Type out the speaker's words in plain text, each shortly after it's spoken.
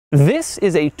This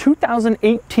is a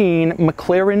 2018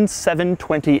 McLaren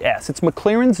 720S. It's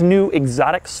McLaren's new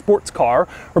exotic sports car,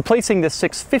 replacing the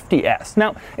 650S.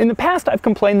 Now, in the past, I've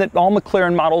complained that all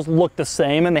McLaren models look the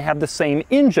same and they have the same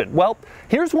engine. Well,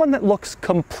 here's one that looks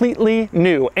completely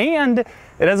new, and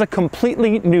it has a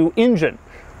completely new engine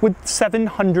with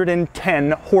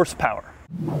 710 horsepower.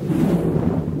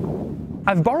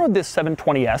 I've borrowed this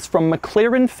 720S from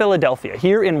McLaren Philadelphia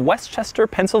here in Westchester,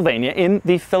 Pennsylvania, in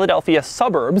the Philadelphia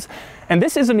suburbs. And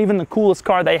this isn't even the coolest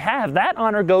car they have. That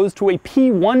honor goes to a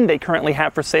P1 they currently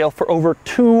have for sale for over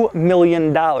 $2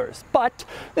 million. But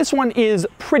this one is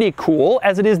pretty cool,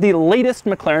 as it is the latest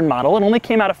McLaren model. It only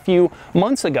came out a few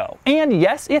months ago. And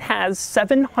yes, it has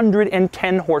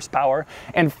 710 horsepower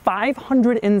and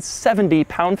 570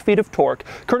 pound-feet of torque,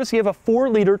 courtesy of a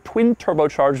 4-liter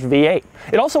twin-turbocharged V8.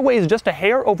 It also weighs just a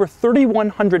hair over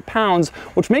 3,100 pounds,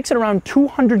 which makes it around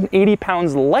 280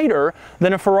 pounds lighter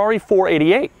than a Ferrari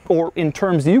 488, or in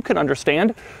terms you can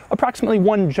understand, approximately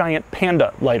one giant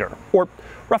panda lighter, or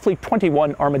roughly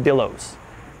 21 armadillos.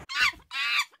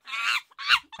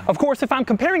 Of course, if I'm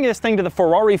comparing this thing to the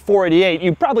Ferrari 488,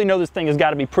 you probably know this thing has got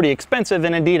to be pretty expensive,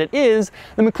 and indeed it is.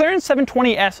 The McLaren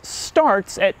 720S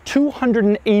starts at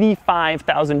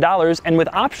 $285,000, and with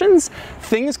options,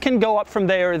 things can go up from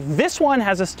there. This one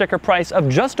has a sticker price of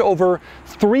just over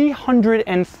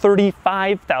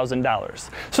 $335,000.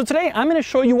 So today, I'm going to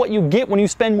show you what you get when you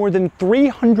spend more than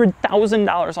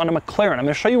 $300,000 on a McLaren. I'm going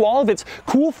to show you all of its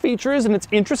cool features and its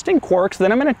interesting quirks.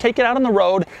 Then I'm going to take it out on the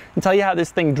road and tell you how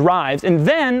this thing drives, and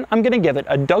then I'm going to give it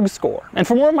a Doug score. And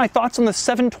for more of my thoughts on the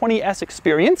 720S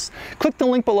experience, click the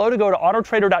link below to go to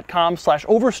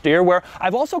autotrader.com/oversteer, where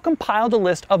I've also compiled a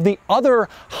list of the other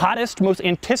hottest, most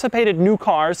anticipated new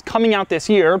cars coming out this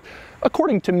year,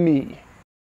 according to me.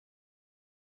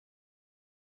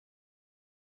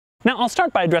 Now, I'll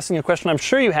start by addressing a question I'm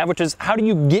sure you have, which is, how do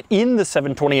you get in the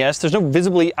 720S? There's no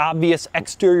visibly obvious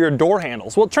exterior door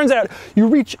handles. Well, it turns out you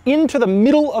reach into the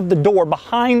middle of the door,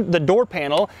 behind the door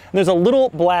panel, and there's a little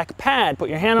black pad. Put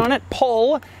your hand on it,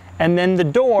 pull, and then the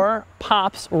door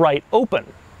pops right open.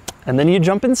 And then you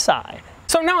jump inside.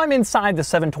 So now I'm inside the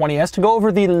 720S to go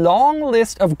over the long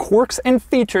list of quirks and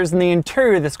features in the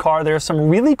interior of this car. There are some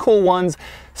really cool ones,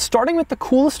 starting with the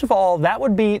coolest of all. That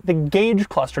would be the gauge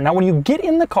cluster. Now, when you get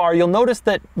in the car, you'll notice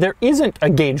that there isn't a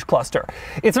gauge cluster.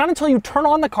 It's not until you turn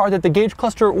on the car that the gauge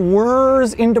cluster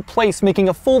whirs into place, making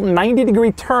a full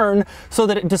 90-degree turn so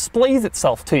that it displays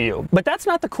itself to you. But that's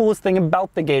not the coolest thing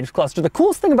about the gauge cluster. The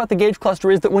coolest thing about the gauge cluster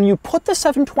is that when you put the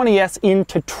 720S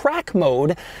into track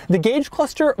mode, the gauge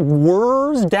cluster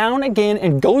whirs down again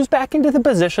and goes back into the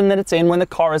position that it's in when the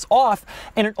car is off,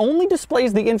 and it only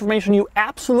displays the information you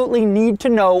absolutely need to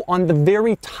know on the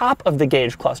very top of the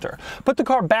gauge cluster. Put the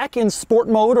car back in sport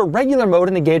mode or regular mode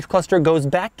and the gauge cluster goes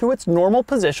back to its normal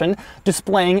position,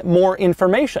 displaying more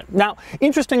information. Now,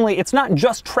 interestingly, it's not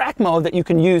just track mode that you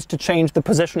can use to change the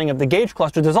positioning of the gauge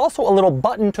cluster. There's also a little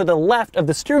button to the left of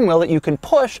the steering wheel that you can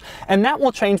push, and that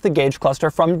will change the gauge cluster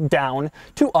from down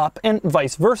to up and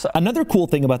vice versa. Another cool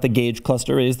thing about the gauge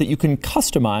cluster is that you can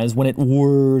customize when it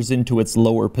whirs into its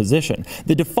lower position.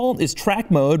 The default is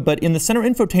track mode, but in the center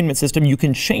infotainment system, you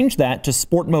can change that to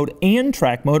sport mode and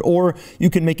track mode, or you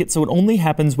can make it so it only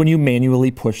happens when you manually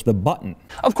push the button.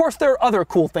 Of course, there are other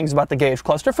cool things about the gauge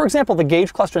cluster. For example, the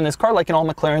gauge cluster in this car, like in all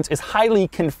McLarens, is highly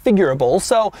configurable.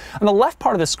 So on the left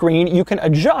part of the screen, you can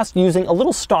adjust using a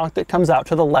little stalk that comes out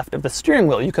to the left of the steering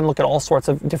wheel. You can look at all sorts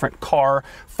of different car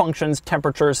functions,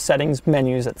 temperatures, settings,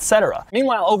 menus, etc.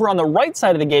 Meanwhile, over on the right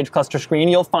side of the gauge cluster screen,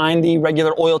 you'll find the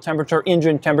regular oil temperature,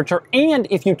 engine temperature, and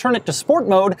if you turn it to sport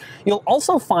mode, you'll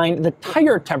also find the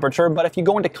tire temperature. But if you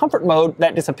go into comfort mode,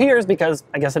 that disappears because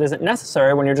I guess it isn't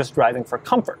necessary when you're just driving for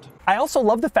comfort. I also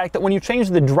love the fact that when you change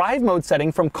the drive mode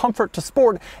setting from comfort to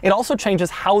sport, it also changes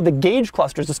how the gauge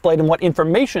cluster is displayed and what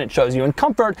information it shows you. In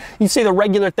comfort, you see the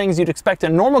regular things you'd expect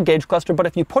in a normal gauge cluster, but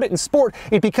if you put it in sport,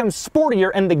 it becomes sportier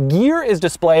and the gear is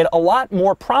displayed a lot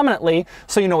more prominently,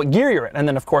 so you know what gear you're in. And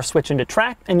then of course switch into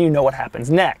track and you know what happens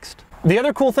next. The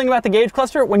other cool thing about the gauge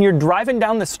cluster, when you're driving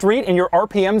down the street and your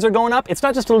RPMs are going up, it's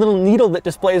not just a little needle that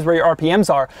displays where your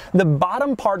RPMs are. The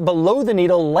bottom part below the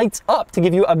needle lights up to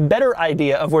give you a better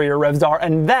idea of where your revs are,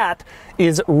 and that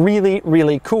is really,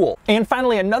 really cool. And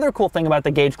finally, another cool thing about the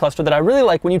gauge cluster that I really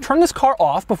like, when you turn this car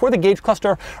off, before the gauge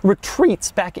cluster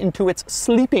retreats back into its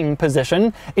sleeping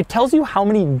position, it tells you how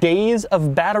many days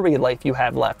of battery life you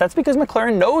have left. That's because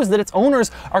McLaren knows that its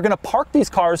owners are going to park these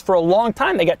cars for a long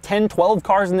time. They got 10, 12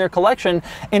 cars in their collection,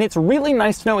 and it's really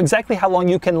nice to know exactly how long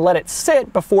you can let it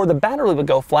sit before the battery would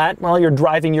go flat while you're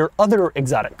driving your other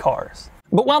exotic cars.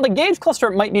 But while the gauge cluster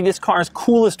might be this car's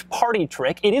coolest party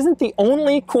trick, it isn't the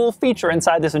only cool feature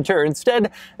inside this interior.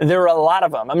 Instead, there are a lot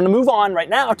of them. I'm going to move on right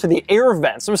now to the air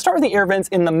vents. So I'm going to start with the air vents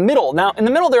in the middle. Now, in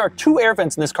the middle, there are two air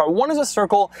vents in this car. One is a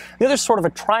circle, the other is sort of a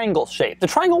triangle shape. The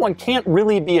triangle one can't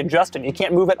really be adjusted. You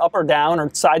can't move it up or down or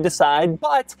side to side,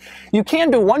 but you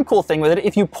can do one cool thing with it.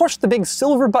 If you push the big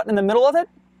silver button in the middle of it,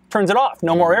 turns it off.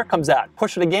 No more air comes out.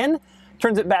 Push it again,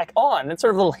 turns it back on. It's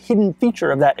sort of a little hidden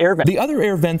feature of that air vent. The other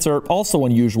air vents are also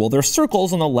unusual. They're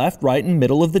circles on the left, right, and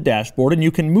middle of the dashboard, and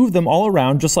you can move them all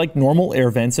around just like normal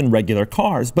air vents in regular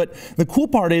cars. But the cool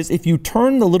part is if you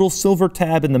turn the little silver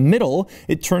tab in the middle,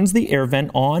 it turns the air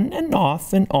vent on and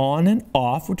off and on and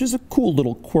off, which is a cool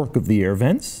little quirk of the air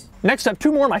vents. Next up,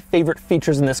 two more of my favorite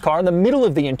features in this car, in the middle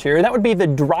of the interior. That would be the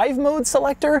drive mode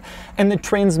selector and the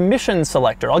transmission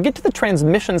selector. I'll get to the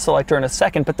transmission selector in a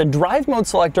second, but the drive mode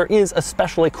selector is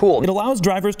especially cool. It allows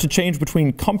drivers to change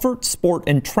between comfort, sport,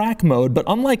 and track mode, but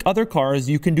unlike other cars,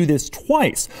 you can do this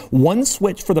twice. One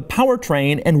switch for the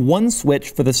powertrain and one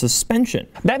switch for the suspension.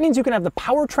 That means you can have the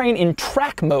powertrain in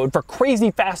track mode for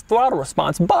crazy fast throttle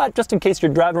response, but just in case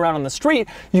you're driving around on the street,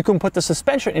 you can put the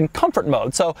suspension in comfort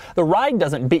mode, so the ride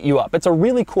doesn't beat you up. It's a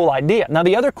really cool idea. Now,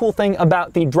 the other cool thing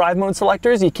about the drive mode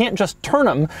selectors, you can't just turn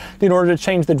them in order to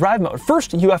change the drive mode.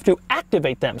 First, you have to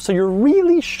activate them, so you're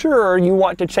really sure you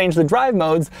want to change the drive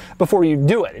modes before you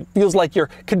do it. It feels like you're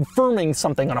confirming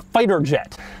something on a fighter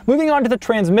jet. Moving on to the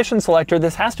transmission selector,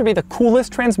 this has to be the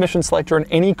coolest transmission selector in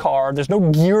any car. There's no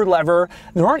gear lever.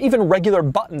 There aren't even regular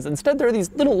buttons. Instead, there are these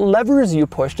little levers you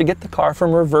push to get the car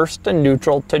from reverse to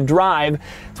neutral to drive.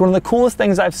 It's one of the coolest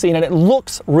things I've seen, and it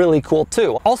looks really cool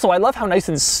too. Also, I love how nice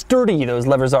and sturdy those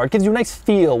levers are. It gives you a nice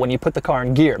feel when you put the car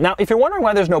in gear. Now, if you're wondering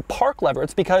why there's no park lever,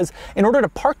 it's because in order to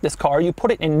park this car, you put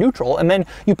it in neutral, and then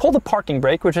you pull the parking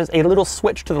brake, which is a little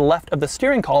switch to the left of the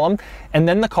steering column, and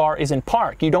then the car is in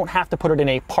park. You don't have to put it in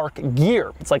a park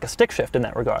gear. It's like a stick shift in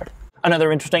that regard.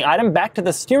 Another interesting item, back to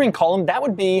the steering column, that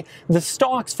would be the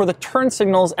stalks for the turn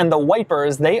signals and the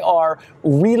wipers. They are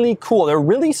really cool. They're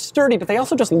really sturdy, but they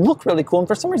also just look really cool, and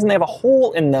for some reason they have a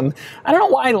hole in them. I don't know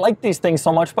why I like these things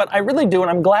so much, but I really do, and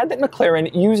I'm glad that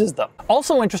McLaren uses them.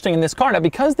 Also interesting in this car, now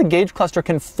because the gauge cluster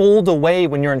can fold away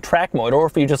when you're in track mode, or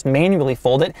if you just manually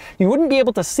fold it, you wouldn't be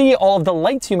able to see all of the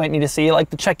lights you might need to see, like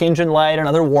the check engine light and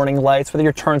other warning lights, whether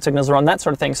your turn signals are on, that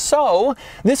sort of thing. So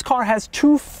this car has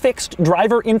two fixed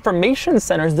driver information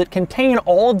centers that contain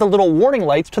all of the little warning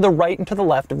lights to the right and to the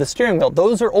left of the steering wheel.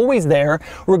 Those are always there,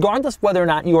 regardless whether or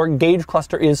not your gauge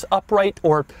cluster is upright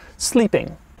or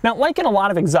sleeping. Now, like in a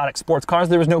lot of exotic sports cars,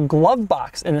 there is no glove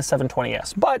box in the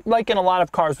 720S, but like in a lot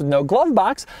of cars with no glove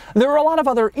box, there are a lot of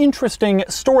other interesting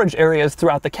storage areas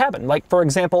throughout the cabin. Like, for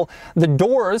example, the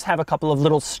doors have a couple of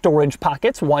little storage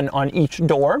pockets, one on each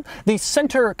door. The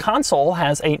center console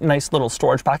has a nice little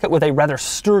storage pocket with a rather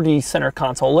sturdy center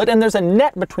console lid, and there's a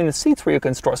net between the seats where you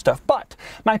can store stuff. But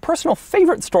my personal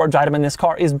favorite storage item in this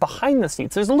car is behind the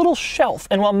seats. There's a little shelf,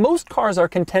 and while most cars are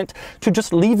content to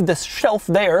just leave this shelf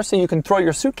there so you can throw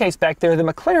your suitcase back there, the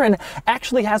McLaren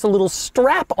actually has a little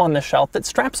strap on the shelf that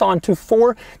straps on to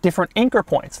 4 different anchor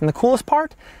points. And the coolest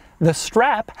part, the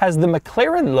strap has the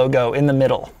McLaren logo in the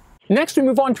middle. Next, we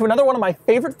move on to another one of my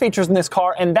favorite features in this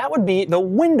car, and that would be the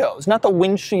windows. Not the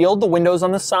windshield, the windows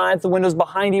on the sides, the windows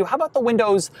behind you. How about the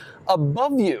windows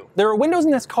above you? There are windows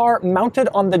in this car mounted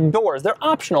on the doors. They're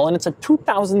optional, and it's a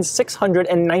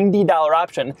 $2,690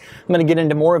 option. I'm going to get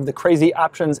into more of the crazy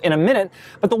options in a minute,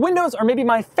 but the windows are maybe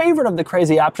my favorite of the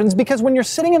crazy options because when you're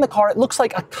sitting in the car, it looks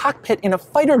like a cockpit in a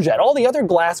fighter jet. All the other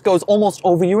glass goes almost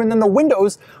over you, and then the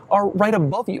windows are right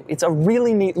above you. It's a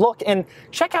really neat look, and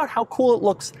check out how cool it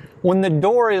looks when the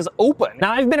door is open.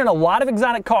 Now, I've been in a lot of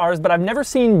exotic cars, but I've never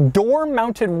seen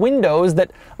door-mounted windows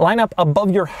that line up above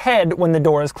your head when the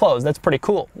door is closed. That's pretty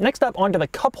cool. Next up, onto the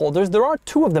cup holders. There are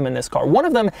 2 of them in this car. One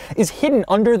of them is hidden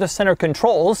under the center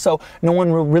controls, so no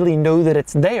one will really know that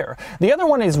it's there. The other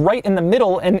one is right in the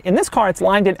middle, and in this car, it's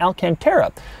lined in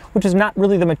Alcantara, which is not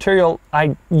really the material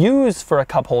I use for a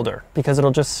cup holder because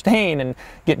it'll just stain and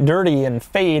get dirty and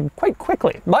fade quite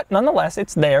quickly. But nonetheless,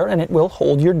 it's there, and it will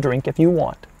hold your drink if you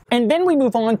want. And then we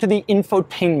move on to the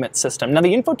infotainment system. Now,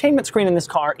 the infotainment screen in this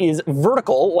car is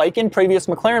vertical, like in previous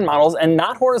McLaren models, and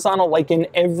not horizontal like in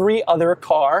every other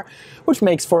car, which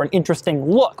makes for an interesting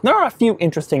look. There are a few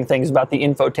interesting things about the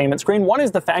infotainment screen. One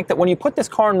is the fact that when you put this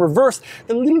car in reverse,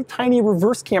 the little tiny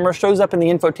reverse camera shows up in the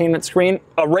infotainment screen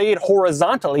arrayed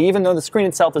horizontally, even though the screen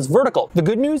itself is vertical. The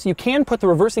good news, you can put the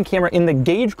reversing camera in the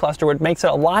gauge cluster, which makes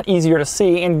it a lot easier to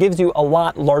see and gives you a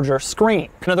lot larger screen.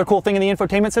 Another cool thing in the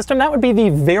infotainment system, that would be the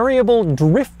very variable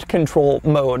drift control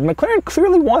mode. McLaren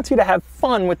clearly wants you to have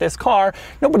fun with this car.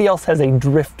 Nobody else has a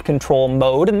drift control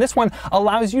mode, and this one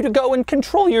allows you to go and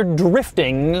control your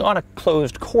drifting on a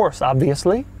closed course,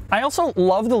 obviously. I also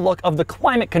love the look of the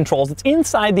climate controls. It's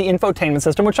inside the infotainment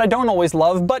system, which I don't always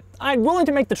love, but I'm willing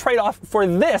to make the trade-off for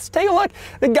this. Take a look.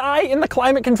 The guy in the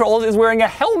climate controls is wearing a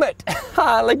helmet,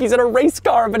 like he's in a race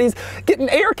car, but he's getting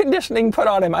air conditioning put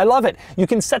on him. I love it. You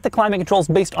can set the climate controls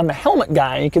based on the helmet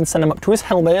guy. You can send them up to his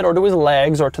helmet or to his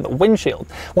legs or to the windshield.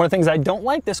 One of the things I don't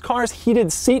like, this car's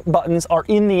heated seat buttons are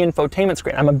in the infotainment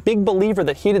screen. I'm a big believer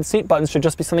that heated seat buttons should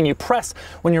just be something you press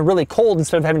when you're really cold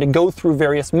instead of having to go through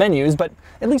various menus, but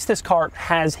at least this car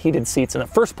has heated seats in the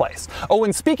first place. Oh,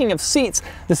 and speaking of seats,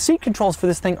 the seat controls for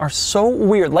this thing are so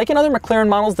weird. Like in other McLaren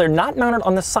models, they're not mounted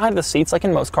on the side of the seats like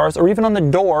in most cars, or even on the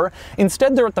door.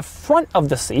 Instead, they're at the front of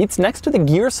the seats next to the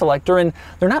gear selector, and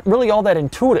they're not really all that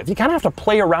intuitive. You kind of have to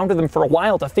play around with them for a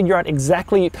while to figure out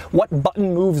exactly what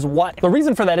button moves what. The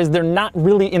reason for that is they're not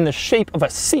really in the shape of a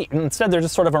seat, and instead they're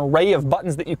just sort of an array of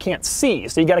buttons that you can't see.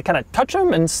 So you got to kind of touch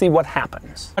them and see what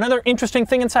happens. Another interesting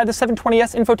thing inside the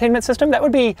 720S infotainment system, that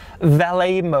would be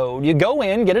valet mode. You go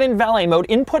in, get it in valet mode,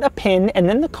 input a pin, and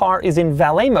then the car is in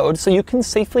valet mode so you can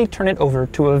safely turn it over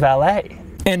to a valet.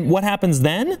 And what happens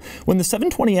then? When the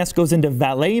 720S goes into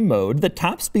valet mode, the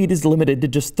top speed is limited to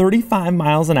just 35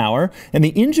 miles an hour, and the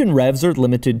engine revs are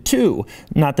limited too.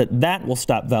 Not that that will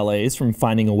stop valets from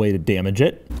finding a way to damage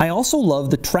it. I also love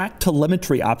the track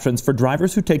telemetry options for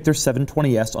drivers who take their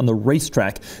 720S on the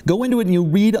racetrack. Go into it and you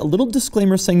read a little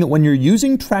disclaimer saying that when you're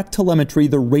using track telemetry,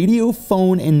 the radio,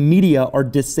 phone, and media are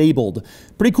disabled.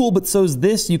 Pretty cool, but so's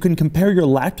this. You can compare your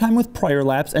lap time with prior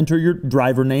laps, enter your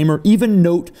driver name, or even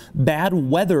note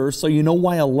bad weather so you know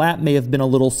why a lap may have been a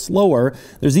little slower.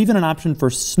 There's even an option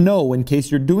for snow in case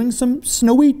you're doing some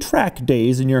snowy track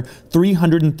days in your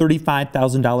 $335,000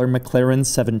 McLaren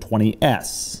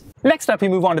 720S. Next up, we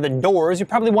move on to the doors. You're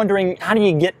probably wondering, how do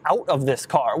you get out of this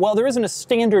car? Well, there isn't a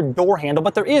standard door handle,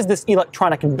 but there is this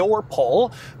electronic door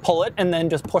pull. Pull it and then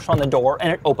just push on the door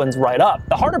and it opens right up.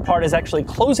 The harder part is actually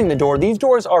closing the door. These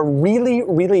doors are really,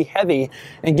 really heavy,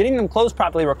 and getting them closed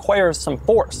properly requires some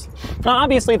force. Now,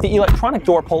 obviously, if the electronic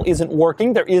door pull isn't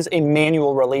working, there is a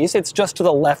manual release. It's just to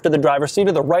the left of the driver's seat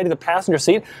or the right of the passenger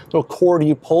seat. The cord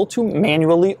you pull to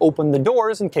manually open the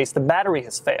doors in case the battery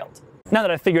has failed. Now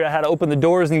that I've figured out how to open the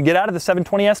doors and get out of the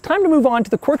 720S, time to move on to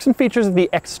the quirks and features of the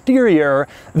exterior.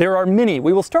 There are many.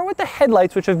 We will start with the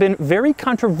headlights, which have been very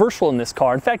controversial in this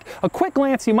car. In fact, a quick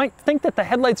glance, you might think that the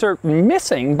headlights are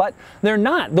missing, but they're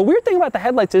not. The weird thing about the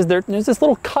headlights is there's this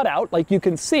little cutout, like you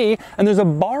can see, and there's a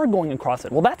bar going across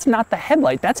it. Well, that's not the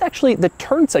headlight. That's actually the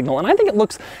turn signal, and I think it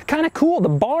looks kind of cool. The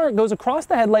bar goes across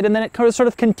the headlight, and then it sort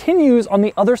of continues on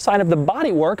the other side of the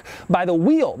bodywork by the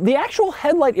wheel. The actual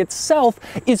headlight itself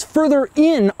is further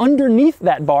in underneath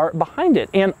that bar behind it,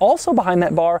 and also behind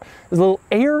that bar is a little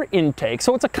air intake.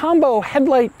 So it's a combo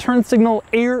headlight, turn signal,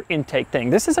 air intake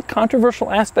thing. This is a controversial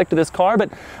aspect of this car,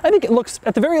 but I think it looks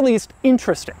at the very least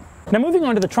interesting. Now, moving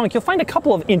on to the trunk, you'll find a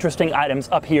couple of interesting items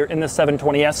up here in the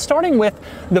 720S, starting with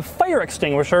the fire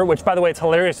extinguisher, which, by the way, it's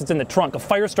hilarious. It's in the trunk. A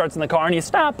fire starts in the car, and you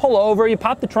stop, pull over, you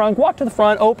pop the trunk, walk to the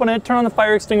front, open it, turn on the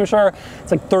fire extinguisher.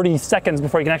 It's like 30 seconds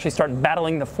before you can actually start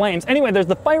battling the flames. Anyway, there's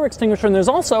the fire extinguisher, and there's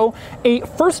also a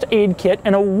first aid kit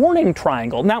and a warning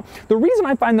triangle. Now, the reason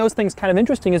I find those things kind of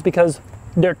interesting is because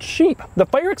they're cheap. The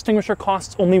fire extinguisher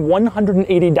costs only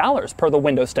 $180 per the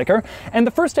window sticker, and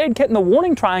the first aid kit and the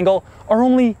warning triangle are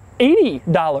only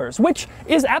 $80, which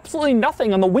is absolutely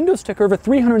nothing on the window sticker of a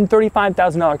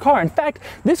 $335,000 car. In fact,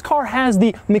 this car has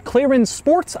the McLaren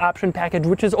Sports option package,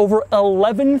 which is over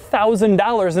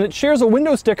 $11,000, and it shares a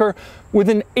window sticker with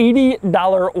an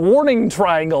 $80 warning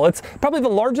triangle. It's probably the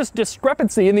largest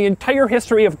discrepancy in the entire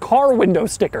history of car window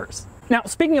stickers. Now,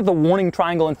 speaking of the warning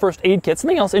triangle and first aid kit,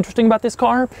 something else interesting about this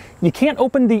car, you can't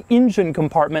open the engine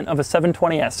compartment of a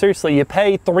 720S. Seriously, you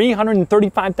pay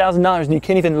 $335,000 and you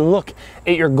can't even look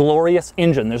at your glorious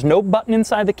engine. There's no button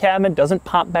inside the cabinet, doesn't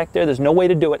pop back there, there's no way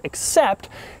to do it, except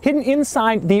hidden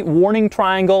inside the warning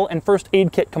triangle and first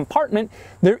aid kit compartment,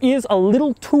 there is a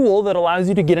little tool that allows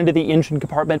you to get into the engine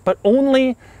compartment, but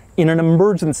only in an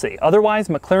emergency. Otherwise,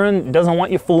 McLaren doesn't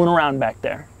want you fooling around back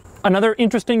there. Another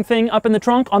interesting thing up in the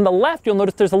trunk, on the left you'll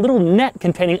notice there's a little net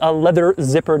containing a leather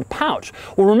zippered pouch.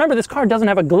 Well, remember, this car doesn't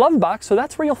have a glove box, so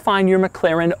that's where you'll find your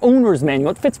McLaren owner's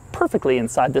manual. It fits perfectly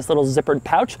inside this little zippered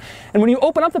pouch, and when you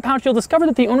open up the pouch you'll discover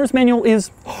that the owner's manual is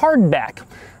hardback.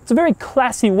 It's a very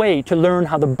classy way to learn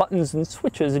how the buttons and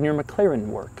switches in your McLaren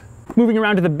work. Moving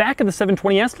around to the back of the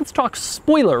 720S, let's talk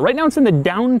spoiler. Right now it's in the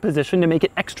down position to make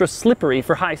it extra slippery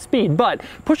for high speed, but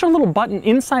push a little button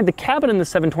inside the cabin in the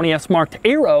 720S marked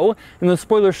arrow, and the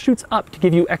spoiler shoots up to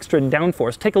give you extra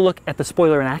downforce. Take a look at the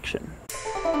spoiler in action.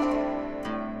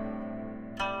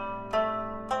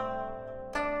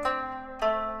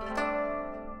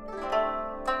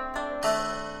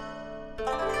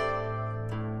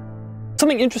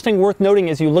 Something interesting worth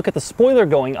noting as you look at the spoiler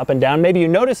going up and down, maybe you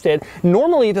noticed it,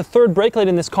 normally the third brake light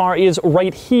in this car is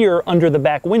right here under the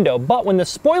back window, but when the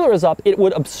spoiler is up, it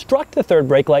would obstruct the third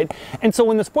brake light, and so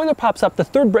when the spoiler pops up, the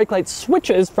third brake light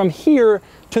switches from here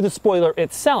to the spoiler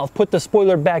itself. Put the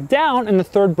spoiler back down and the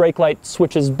third brake light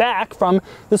switches back from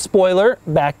the spoiler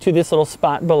back to this little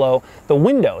spot below the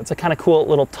window. It's a kind of cool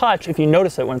little touch if you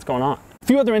notice it when it's going on. A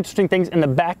few other interesting things in the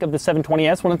back of the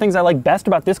 720S. One of the things I like best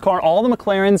about this car, all the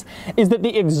McLarens, is that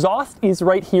the exhaust is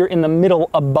right here in the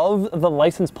middle above the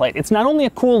license plate. It's not only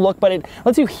a cool look, but it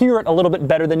lets you hear it a little bit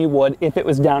better than you would if it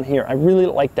was down here. I really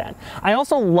like that. I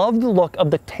also love the look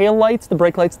of the tail lights, the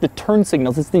brake lights, the turn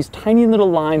signals. It's these tiny little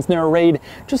lines, and they're arrayed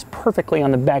just perfectly on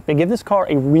the back. They give this car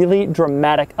a really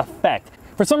dramatic effect.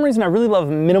 For some reason, I really love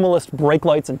minimalist brake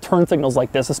lights and turn signals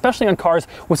like this, especially on cars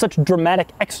with such dramatic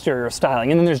exterior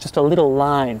styling. And then there's just a little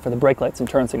line for the brake lights and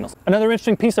turn signals. Another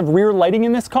interesting piece of rear lighting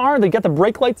in this car, they got the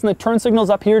brake lights and the turn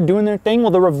signals up here doing their thing. Well,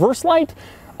 the reverse light,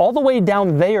 all the way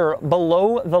down there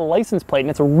below the license plate, and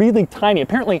it's really tiny.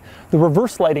 Apparently, the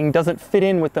reverse lighting doesn't fit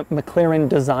in with the McLaren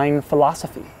design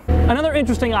philosophy. Another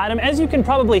interesting item, as you can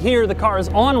probably hear, the car is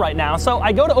on right now. So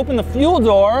I go to open the fuel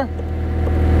door,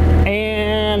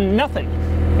 and nothing.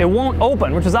 It won't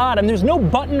open, which is odd, and there's no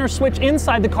button or switch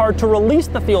inside the car to release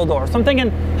the fuel door. So I'm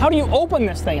thinking, how do you open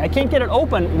this thing? I can't get it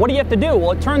open. What do you have to do? Well,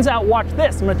 it turns out, watch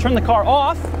this. I'm gonna turn the car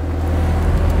off.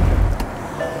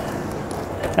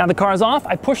 Now the car is off.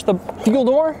 I push the fuel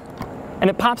door, and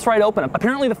it pops right open.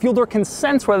 Apparently the fuel door can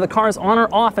sense whether the car is on or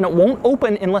off, and it won't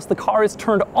open unless the car is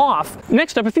turned off.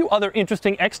 Next up, a few other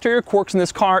interesting exterior quirks in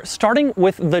this car, starting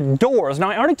with the doors. Now,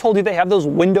 I already told you they have those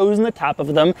windows in the top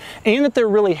of them, and that they're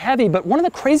really heavy, but one of the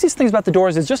craziest things about the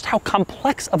doors is just how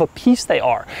complex of a piece they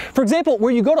are. For example,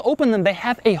 where you go to open them, they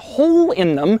have a hole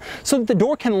in them so that the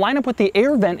door can line up with the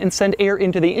air vent and send air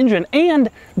into the engine, and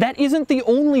that isn't the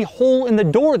only hole in the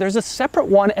door. There's a separate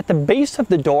one at the base of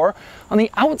the door on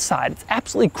the outside. It's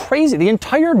absolutely crazy. The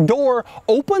entire door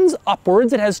opens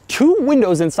upwards. It has two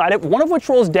windows inside it, one of which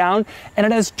rolls down, and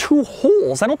it has two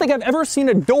holes. I don't think I've ever seen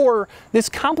a door this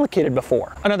complicated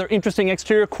before. Another interesting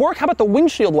exterior quirk, how about the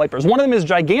windshield wipers? One of them is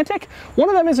gigantic, one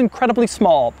of them is incredibly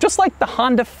small, just like the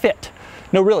Honda Fit.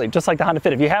 No, really, just like the Honda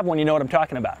Fit. If you have one, you know what I'm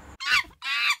talking about.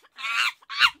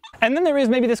 And then there is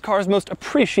maybe this car's most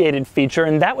appreciated feature,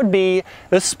 and that would be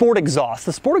the sport exhaust.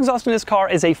 The sport exhaust in this car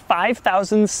is a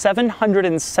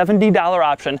 $5,770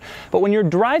 option, but when you're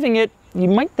driving it, you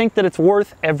might think that it's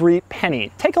worth every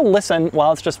penny. Take a listen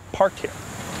while it's just parked here.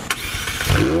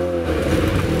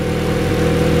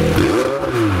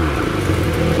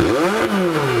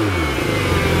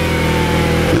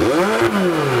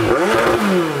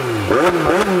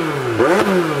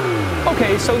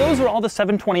 Okay, so those are all the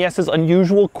 720S's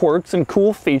unusual quirks and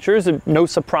cool features, and no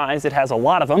surprise it has a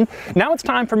lot of them. Now it's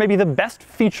time for maybe the best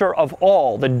feature of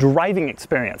all, the driving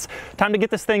experience. Time to get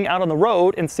this thing out on the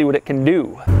road and see what it can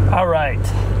do. All right,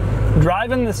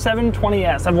 driving the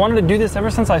 720S. I've wanted to do this ever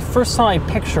since I first saw a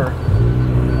picture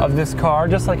of this car,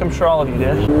 just like I'm sure all of you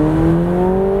did.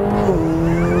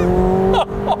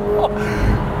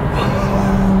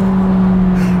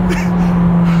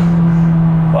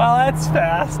 Well, that's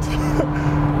fast.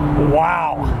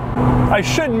 Wow. I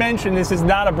should mention this is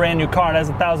not a brand new car. It has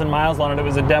 1,000 miles on it. It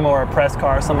was a demo or a press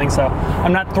car or something, so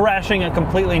I'm not thrashing a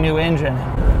completely new engine.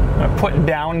 I'm gonna put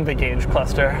down the gauge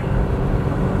cluster.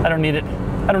 I don't need it.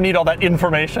 I don't need all that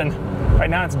information. Right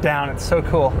now it's down. It's so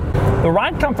cool. The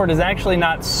ride comfort is actually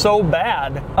not so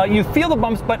bad. You feel the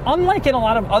bumps, but unlike in a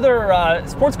lot of other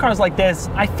sports cars like this,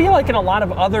 I feel like in a lot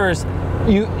of others,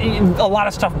 a lot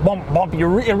of stuff bump. It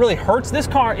really hurts. This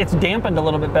car, it's dampened a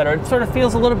little bit better. It sort of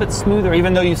feels a little bit smoother,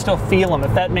 even though you still feel them,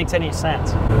 if that makes any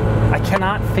sense. I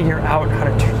cannot figure out how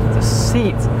to turn the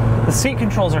seats. The seat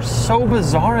controls are so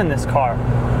bizarre in this car.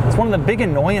 It's one of the big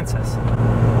annoyances.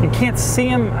 You can't see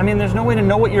them. I mean, there's no way to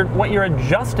know what you're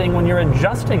adjusting when you're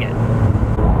adjusting it.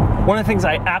 One of the things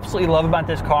I absolutely love about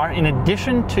this car, in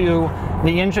addition to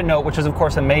the engine note, which is of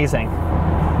course amazing,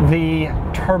 the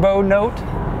turbo note,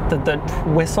 the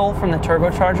whistle from the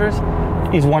turbochargers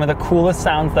is one of the coolest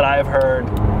sounds that I have heard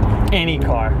any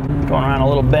car. Going around a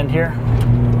little bend here.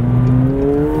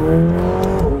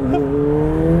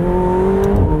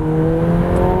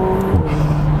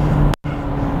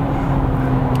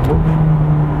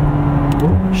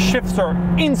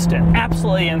 instant,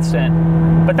 absolutely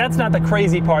instant. But that's not the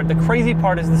crazy part. The crazy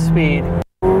part is the speed.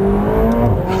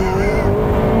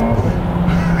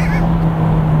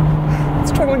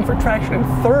 It's totaling for traction in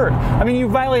third. I mean, you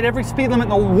violate every speed limit in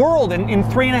the world in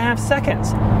 3.5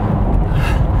 seconds.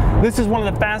 This is one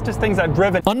of the fastest things I've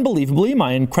driven. Unbelievably,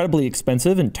 my incredibly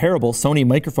expensive and terrible Sony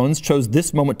microphones chose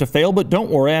this moment to fail, but don't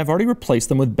worry, I've already replaced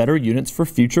them with better units for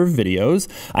future videos.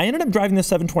 I ended up driving the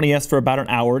 720S for about an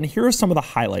hour, and here are some of the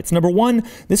highlights. Number one,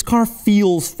 this car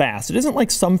feels fast. It isn't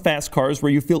like some fast cars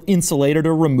where you feel insulated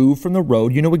or removed from the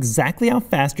road. You know exactly how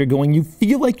fast you're going, you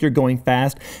feel like you're going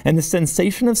fast, and the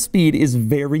sensation of speed is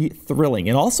very thrilling.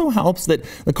 It also helps that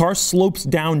the car slopes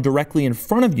down directly in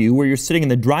front of you where you're sitting in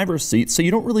the driver's seat, so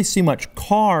you don't really see much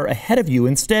car ahead of you.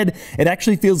 Instead, it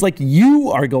actually feels like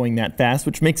you are going that fast,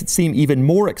 which makes it seem even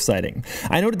more exciting.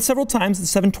 I noted several times the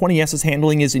 720S's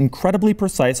handling is incredibly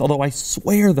precise, although I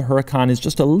swear the Huracan is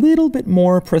just a little bit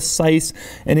more precise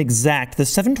and exact. The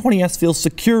 720S feels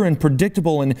secure and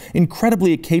predictable and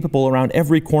incredibly capable around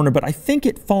every corner, but I think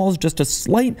it falls just a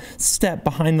slight step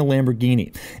behind the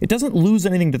Lamborghini. It doesn't lose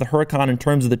anything to the Huracan in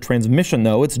terms of the transmission,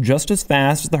 though. It's just as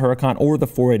fast as the Huracan or the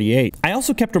 488. I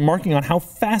also kept remarking on how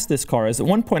fast this car is. At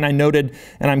one point I noted,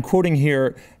 and I'm quoting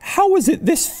here, "How is it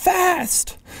this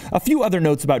fast?" A few other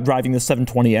notes about driving the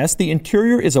 720S. The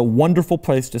interior is a wonderful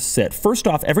place to sit. First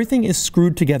off, everything is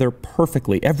screwed together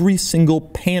perfectly. Every single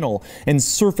panel and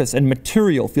surface and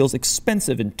material feels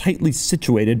expensive and tightly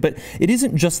situated, but it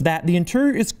isn't just that. The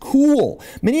interior is cool.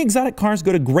 Many exotic cars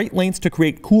go to great lengths to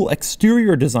create cool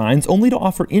exterior designs, only to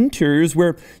offer interiors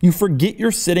where you forget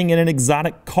you're sitting in an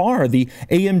exotic car, the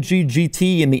AMG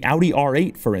GT and the Audi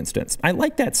R8, for instance. I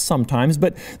like that sometimes,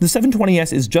 but the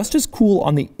 720S is just as cool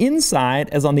on the inside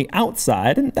as on the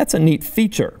outside, and that's a neat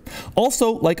feature.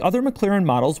 Also, like other McLaren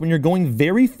models, when you're going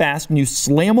very fast and you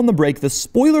slam on the brake, the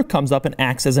spoiler comes up and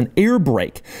acts as an air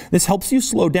brake. This helps you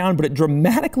slow down, but it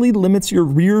dramatically limits your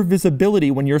rear visibility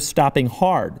when you're stopping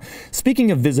hard. Speaking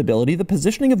of visibility, the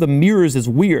positioning of the mirrors is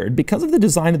weird. Because of the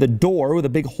design of the door with a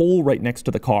big hole right next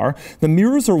to the car, the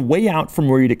mirrors are way out from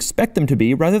where you'd expect them to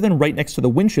be rather than right next to the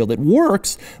windshield. It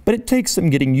works, but it takes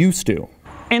some getting used to.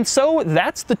 And so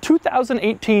that's the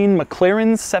 2018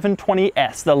 McLaren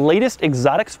 720S, the latest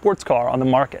exotic sports car on the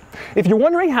market. If you're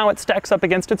wondering how it stacks up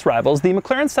against its rivals, the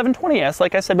McLaren 720S,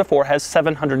 like I said before, has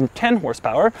 710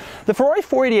 horsepower. The Ferrari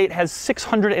 488 has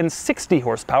 660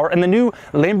 horsepower, and the new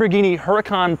Lamborghini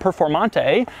Huracan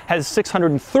Performante has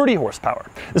 630 horsepower.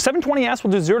 The 720S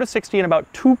will do 0 to 60 in about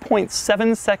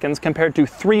 2.7 seconds compared to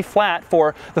 3 flat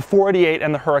for the 488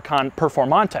 and the Huracan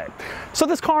Performante. So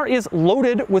this car is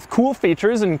loaded with cool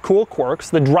features and cool quirks.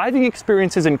 The driving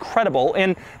experience is incredible,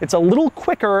 and it's a little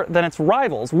quicker than its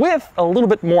rivals with a little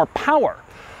bit more power,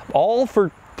 all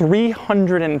for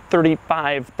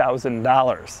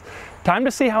 $335,000. Time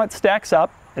to see how it stacks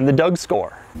up in the Doug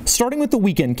score. Starting with the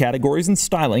weekend categories and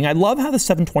styling, I love how the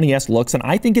 720S looks, and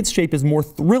I think its shape is more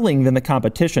thrilling than the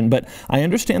competition, but I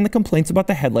understand the complaints about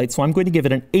the headlights, so I'm going to give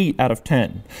it an 8 out of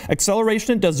 10.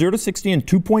 Acceleration, it does 0 to 60 in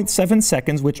 2.7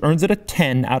 seconds, which earns it a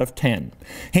 10 out of 10.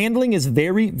 Handling is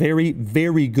very, very,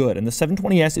 very good, and the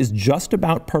 720S is just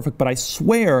about perfect, but I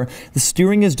swear the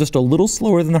steering is just a little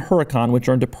slower than the Huracan, which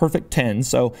earned a perfect 10,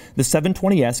 so the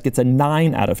 720S gets a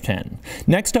 9 out of 10.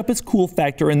 Next up is cool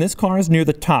factor, and this car is near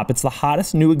the top. It's the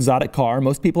hottest new exotic car.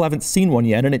 Most people haven't seen one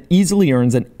yet, and it easily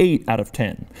earns an 8 out of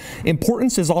 10.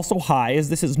 Importance is also high, as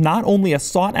this is not only a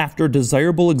sought-after,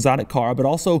 desirable exotic car, but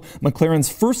also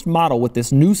McLaren's first model with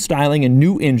this new styling and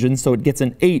new engine, so it gets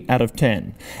an 8 out of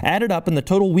 10. Added up, and the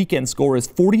total weekend score is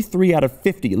 43 out of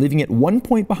 50, leaving it 1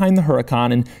 point behind the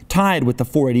Huracan and tied with the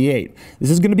 488. This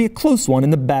is going to be a close one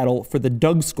in the battle for the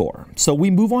Doug score. So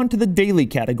we move on to the daily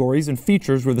categories and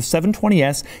features, where the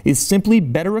 720S is simply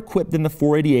better equipped than the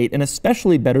 488, and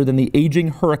especially better than the aging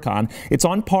Huracan. It's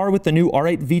on par with the new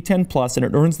R8 V10 Plus, and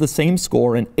it earns the same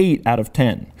score, an 8 out of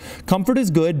 10. Comfort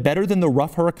is good, better than the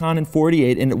rough Huracan and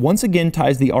 488, and it once again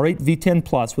ties the R8 V10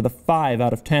 Plus with a 5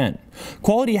 out of 10.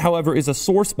 Quality, however, is a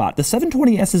sore spot. The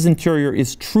 720S's interior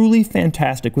is truly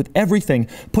fantastic, with everything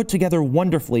put together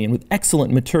wonderfully and with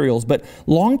excellent materials, but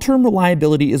long-term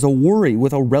reliability is a worry.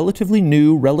 With a relatively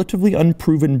new, relatively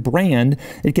unproven brand,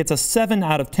 it gets a 7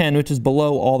 out of 10, which is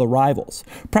below all the rivals.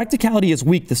 Practicality is is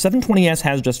weak. The 720S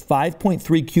has just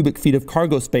 5.3 cubic feet of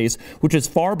cargo space, which is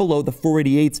far below the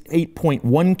 488's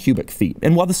 8.1 cubic feet.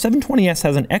 And while the 720S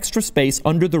has an extra space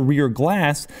under the rear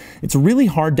glass, it's really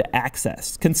hard to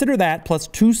access. Consider that plus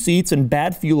 2 seats and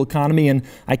bad fuel economy, and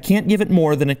I can't give it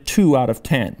more than a 2 out of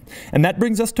 10. And that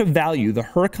brings us to value. The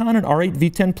Huracan and R8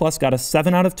 V10 Plus got a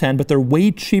 7 out of 10, but they're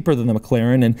way cheaper than the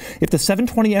McLaren, and if the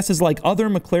 720S is like other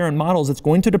McLaren models, it's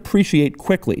going to depreciate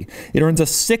quickly. It earns a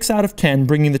 6 out of 10,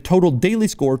 bringing the total daily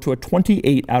score to a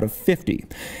 28 out of 50.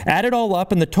 Add it all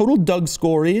up, and the total Doug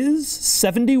score is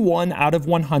 71 out of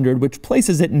 100, which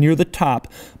places it near the top.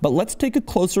 But let's take a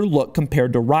closer look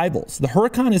compared to rivals. The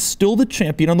Huracan is still the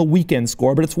champion on the weekend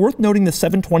score, but it's worth noting the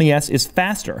 720S is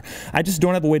faster. I just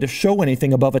don't have a way to show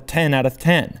anything above a 10 out of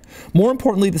 10. More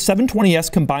importantly, the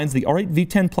 720S combines the R8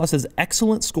 V10 Plus's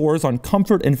excellent scores on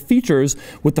comfort and features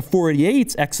with the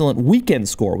 488's excellent weekend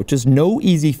score, which is no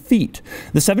easy feat.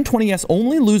 The 720S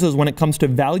only loses when it comes to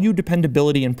value,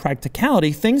 dependability, and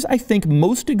practicality, things I think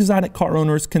most exotic car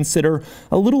owners consider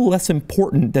a little less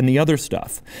important than the other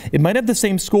stuff. It might have the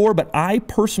same score, but I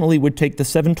personally would take the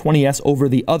 720S over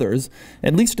the others,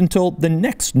 at least until the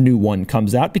next new one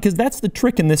comes out, because that's the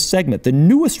trick in this segment. The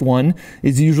newest one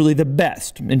is usually the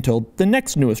best until the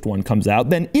next newest one comes out,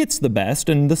 then it's the best,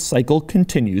 and the cycle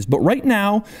continues. But right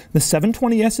now, the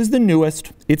 720S is the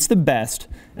newest, it's the best,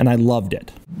 and I loved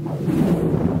it.